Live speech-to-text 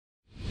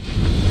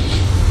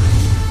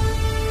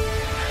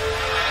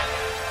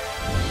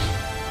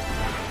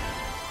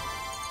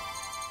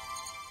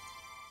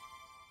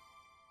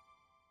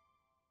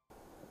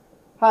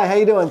Hi, how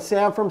you doing?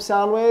 Sam from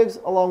Soundwaves,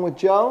 along with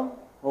Joe.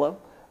 Hello.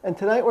 And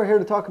tonight we're here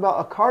to talk about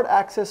a card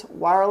access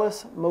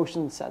wireless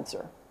motion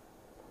sensor.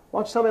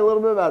 Why don't you tell me a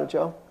little bit about it,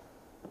 Joe?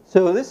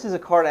 So this is a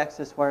card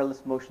access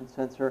wireless motion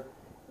sensor,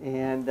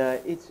 and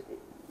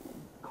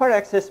card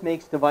access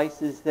makes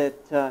devices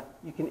that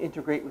you can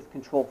integrate with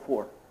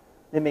Control4.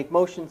 They make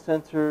motion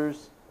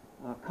sensors,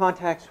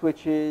 contact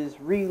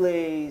switches,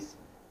 relays,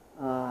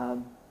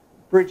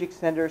 bridge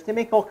extenders. They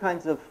make all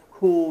kinds of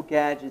cool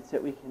gadgets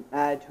that we can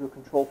add to a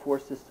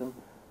Control4 system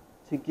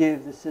to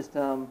give the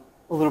system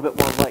a little bit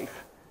more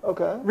life.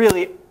 Okay.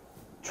 Really,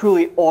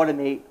 truly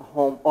automate a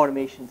home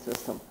automation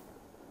system.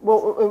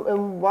 Well,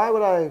 and why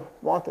would I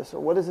want this, or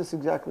what is this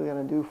exactly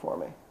going to do for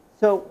me?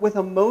 So with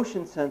a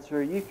motion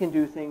sensor, you can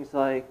do things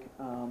like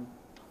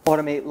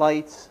automate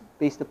lights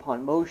based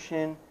upon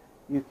motion.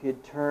 You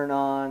could turn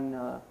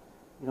on,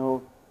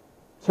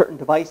 certain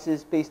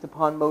devices based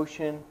upon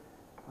motion.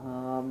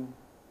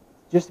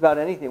 Just about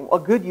anything. A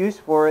good use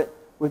for it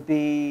would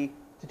be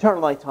to turn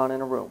lights on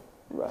in a room.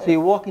 Right. So you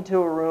walk into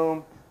a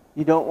room,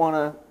 you don't want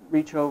to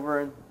reach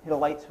over and hit a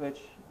light switch.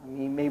 I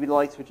mean, maybe the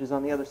light switch is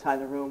on the other side of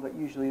the room, but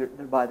usually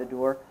they're by the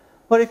door.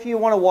 But if you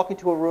want to walk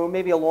into a room,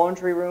 maybe a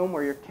laundry room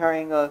where you're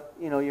carrying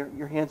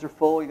your hands are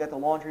full, you got the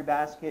laundry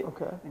basket,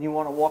 Okay. and you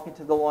want to walk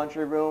into the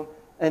laundry room,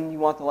 and you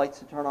want the lights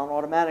to turn on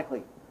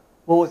automatically.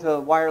 Well, with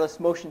a wireless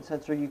motion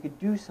sensor, you could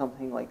do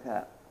something like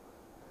that.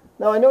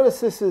 Now, I notice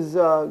this is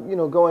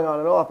going on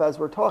and off as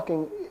we're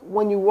talking.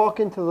 When you walk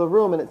into the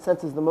room and it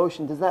senses the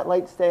motion, does that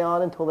light stay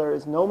on until there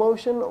is no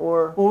motion,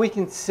 or? Well, we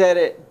can set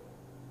it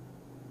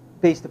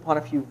based upon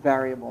a few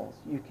variables.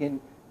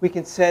 We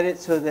can set it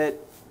so that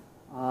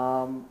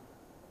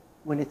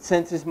when it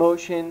senses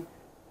motion,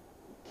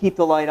 keep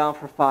the light on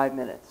for 5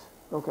 minutes.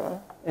 Okay.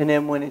 And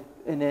then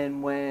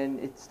when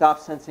it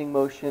stops sensing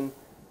motion,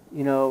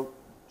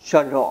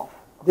 shut it off.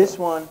 Okay. This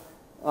one,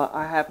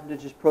 I happen to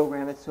just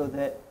program it so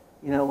that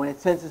when it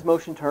senses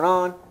motion, turn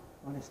on.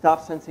 When it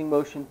stops sensing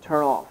motion,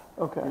 turn off.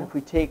 Okay. And if we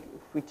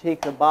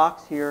take the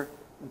box here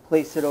and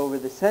place it over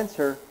the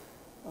sensor,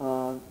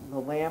 the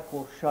lamp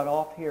will shut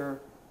off here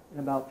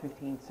in about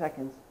 15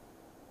 seconds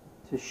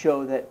to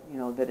show that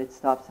that it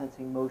stopped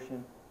sensing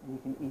motion, and you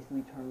can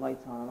easily turn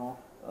lights on and off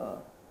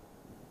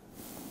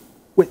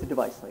with a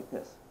device like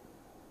this.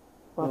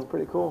 Well, that's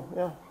pretty cool.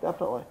 Yeah,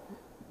 definitely.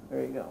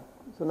 There you go.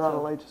 So now the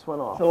light just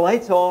went off. So the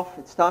light's off.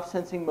 It stops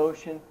sensing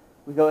motion.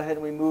 We go ahead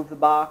and we move the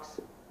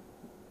box.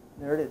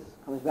 There it is.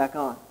 Comes back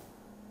on.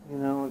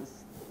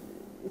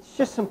 It's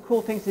just some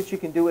cool things that you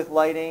can do with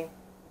lighting,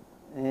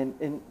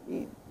 and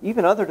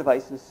even other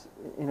devices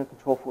in a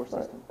Control4 system.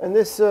 Right. And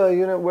this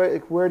unit,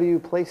 where do you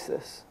place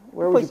this?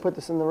 Where would you put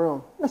this in the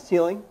room? The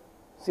ceiling.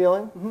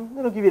 Ceiling? Mm-hmm.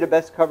 It'll give you the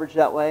best coverage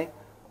that way.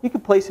 You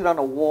can place it on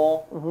a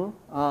wall.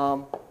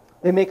 Mm-hmm.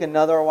 They make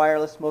another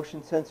wireless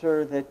motion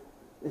sensor that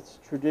it's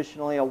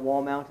traditionally a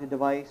wall-mounted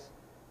device.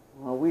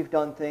 We've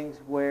done things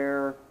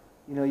where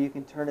you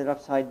can turn it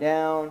upside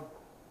down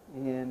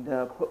and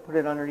put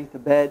it underneath the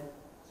bed.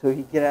 So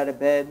you get out of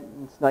bed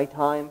and it's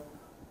nighttime.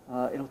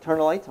 It'll turn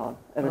the lights on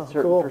at a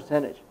certain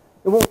percentage.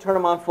 It won't turn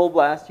them on full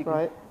blast. You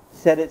can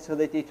set it so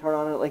that they turn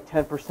on at like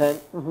 10%.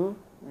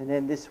 Mm-hmm. And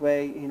then this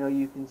way,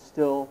 you can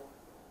still,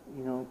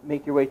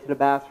 make your way to the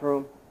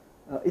bathroom.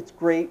 It's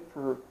great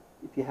for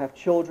if you have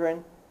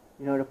children,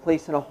 to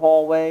place in a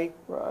hallway.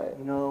 Right.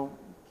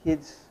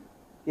 Kids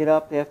get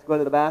up, they have to go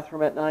to the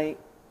bathroom at night.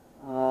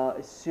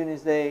 As soon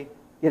as they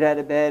get out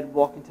of bed,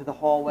 walk into the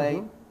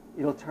hallway,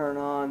 it'll turn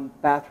on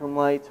bathroom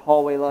lights,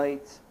 hallway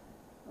lights.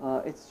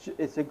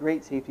 It's a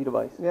great safety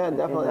device. Yeah,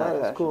 definitely. That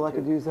is cool. I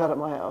could use that at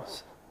my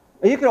house.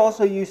 You could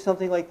also use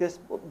something like this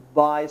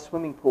by a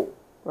swimming pool.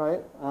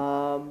 Right.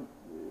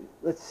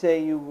 Let's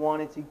say you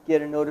wanted to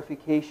get a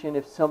notification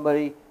if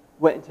somebody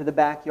went into the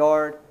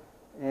backyard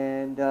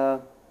and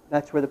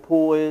that's where the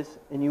pool is,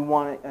 and you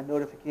want a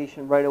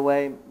notification right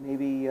away.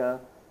 Maybe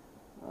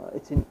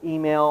it's an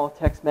email,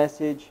 text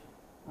message.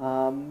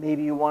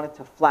 Maybe you wanted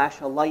to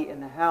flash a light in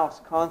the house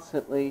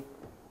constantly.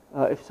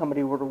 If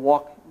somebody were to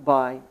walk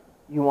by,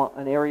 you want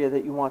an area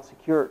that you want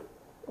secured.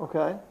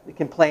 Okay. It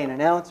can play an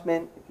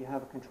announcement. If you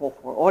have a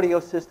Control4 audio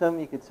system,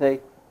 you could say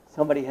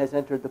somebody has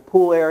entered the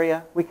pool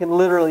area. We can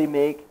literally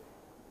make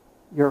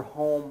your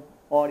home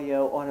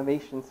audio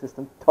automation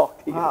system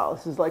talk to you. Wow,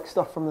 this is like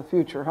stuff from the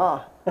future,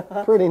 huh?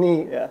 Pretty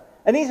neat. Yeah.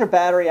 And these are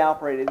battery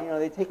operated.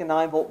 They take a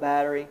 9-volt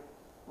battery.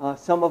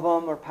 Some of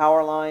them are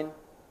power line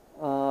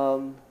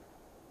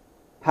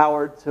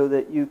powered so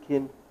that you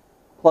can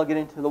plug it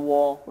into the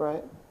wall.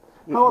 Right.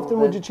 How often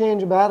would you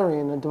change a battery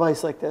in a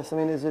device like this? I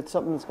mean, is it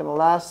something that's going to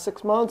last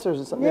 6 months, or is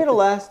it something? It'll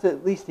last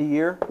at least a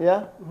year.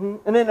 Yeah. Mm-hmm.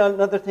 And then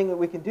another thing that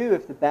we can do,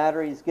 if the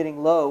battery is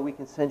getting low, we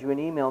can send you an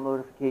email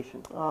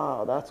notification.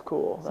 Oh, that's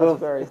cool. That's so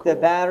very if cool. the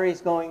battery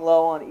is going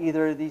low on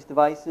either of these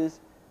devices,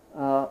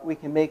 we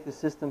can make the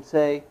system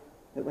say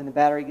that when the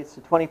battery gets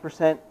to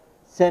 20%,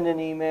 send an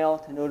email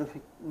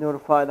to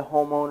notify the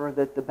homeowner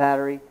that the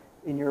battery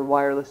in your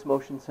wireless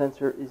motion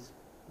sensor is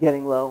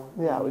getting low.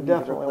 Yeah, we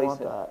definitely want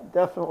that.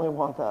 Definitely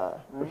want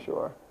that, for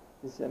sure.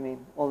 'Cause, I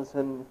mean, all of a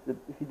sudden, if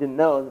you didn't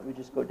know, it would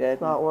just go dead.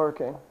 It's not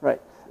working.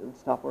 Right, it would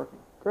stop working.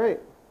 Great.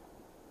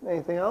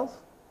 Anything else?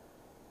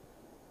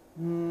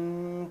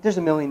 There's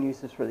a million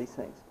uses for these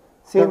things.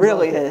 Seems There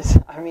really like it. is.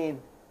 I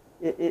mean,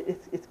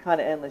 it's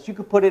kind of endless. You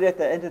could put it at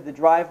the end of the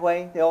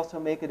driveway. They also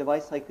make a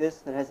device like this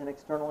that has an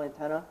external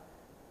antenna,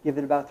 give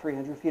it about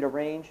 300 feet of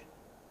range,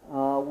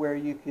 where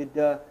you could,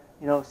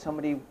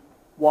 somebody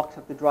walks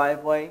up the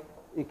driveway,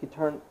 you could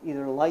turn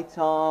either lights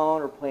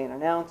on or play an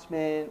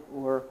announcement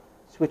or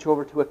switch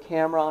over to a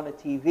camera on a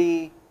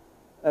TV.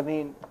 I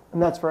mean,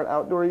 And that's for an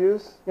outdoor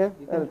use? yeah,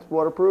 And it's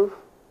waterproof?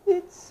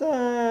 it's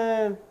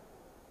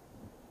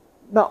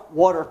not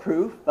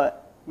waterproof,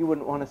 but you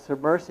wouldn't want to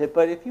submerge it.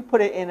 But if you put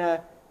it in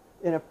a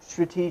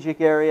strategic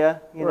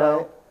area,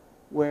 Right.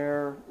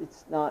 where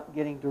it's not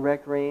getting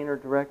direct rain or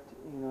direct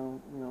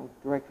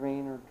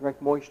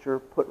moisture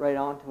put right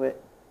onto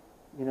it,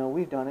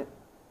 we've done it.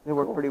 They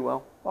work Cool. pretty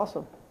well.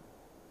 Awesome.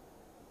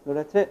 So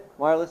that's it.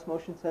 Wireless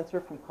motion sensor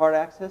from Card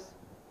Access.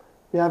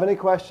 If you have any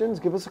questions,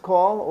 give us a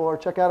call or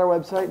check out our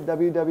website,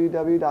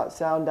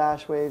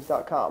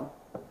 www.sound-waves.com.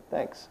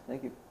 Thanks.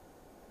 Thank you.